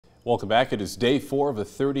Welcome back. It is day 4 of a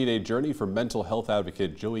 30-day journey for mental health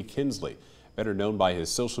advocate Joey Kinsley. Better known by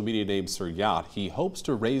his social media name Sir Yacht, he hopes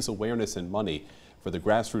to raise awareness and money for the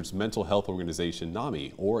grassroots mental health organization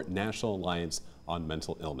NAMI, or National Alliance on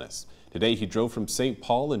Mental Illness. Today he drove from St.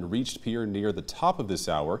 Paul and reached Pierre near the top of this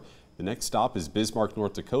hour. The next stop is Bismarck,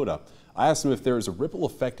 North Dakota. I asked him if there is a ripple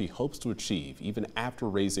effect he hopes to achieve even after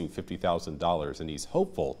raising $50,000, and he's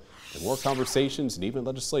hopeful that more conversations and even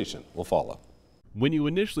legislation will follow. When you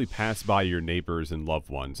initially pass by your neighbors and loved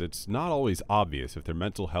ones, it's not always obvious if their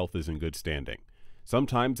mental health is in good standing.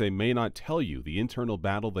 Sometimes they may not tell you the internal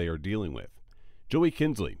battle they are dealing with. Joey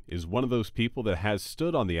Kinsley is one of those people that has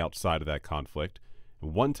stood on the outside of that conflict,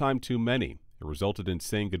 and one time too many, it resulted in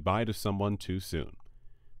saying goodbye to someone too soon.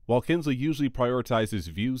 While Kinsley usually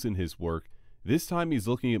prioritizes views in his work, this time he's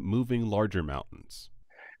looking at moving larger mountains.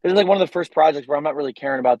 This is like one of the first projects where I'm not really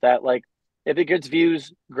caring about that. Like, if it gets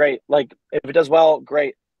views, great. Like, if it does well,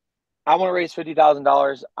 great. I want to raise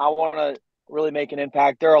 $50,000. I want to really make an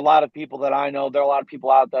impact. There are a lot of people that I know. There are a lot of people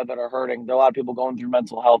out there that are hurting. There are a lot of people going through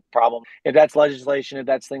mental health problems. If that's legislation, if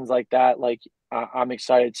that's things like that, like, I'm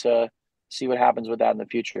excited to see what happens with that in the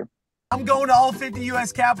future. I'm going to all 50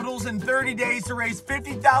 U.S. capitals in 30 days to raise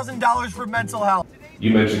 $50,000 for mental health.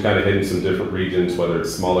 You mentioned kind of hitting some different regions, whether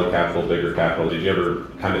it's smaller capital, bigger capital. Did you ever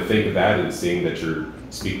kind of think of that and seeing that you're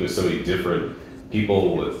speaking with so many different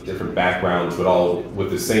people with different backgrounds, but all with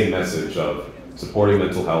the same message of supporting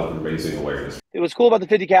mental health and raising awareness? It was cool about the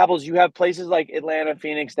 50 capitals. You have places like Atlanta,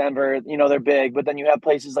 Phoenix, Denver, they're big, but then you have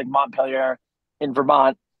places like Montpelier in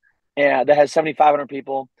Vermont that has 7,500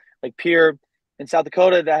 people, like Pierre in South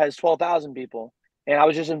Dakota that has 12,000 people. And I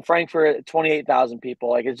was just in Frankfurt at 28,000 people.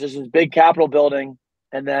 Like, it's just this big Capitol building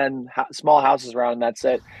and then small houses around, and that's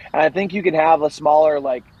it. And I think you can have a smaller,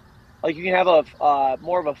 like you can have a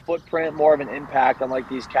more of a footprint, more of an impact on like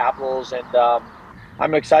these capitals. And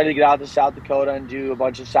I'm excited to get out to South Dakota and do a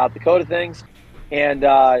bunch of South Dakota things. And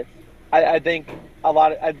I think a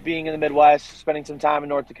lot of being in the Midwest, spending some time in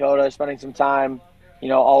North Dakota, spending some time,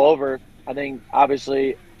 all over. I think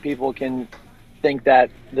obviously people can think that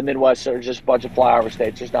the Midwest are just a bunch of flyover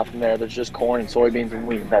states. There's nothing there. There's just corn and soybeans and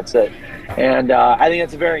wheat. That's it. And I think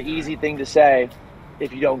that's a very easy thing to say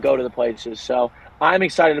if you don't go to the places. So I'm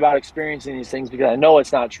excited about experiencing these things because I know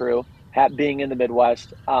it's not true, being in the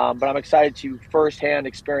Midwest. But I'm excited to firsthand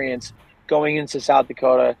experience going into South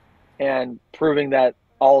Dakota and proving that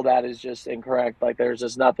all of that is just incorrect. Like, there's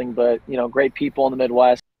just nothing but, great people in the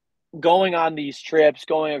Midwest. Going on these trips,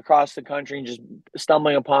 going across the country and just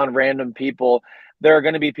stumbling upon random people, there are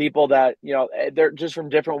going to be people that, they're just from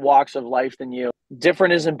different walks of life than you.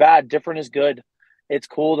 Different isn't bad. Different is good. It's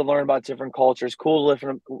cool to learn about different cultures, cool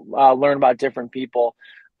to learn about different people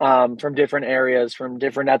from different areas, from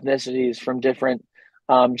different ethnicities, from different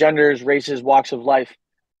genders, races, walks of life.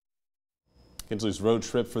 Kinsley's road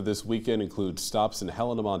trip for this weekend includes stops in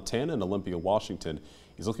Helena, Montana and Olympia, Washington.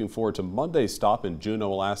 He's looking forward to Monday's stop in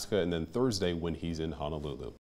Juneau, Alaska, and then Thursday when he's in Honolulu.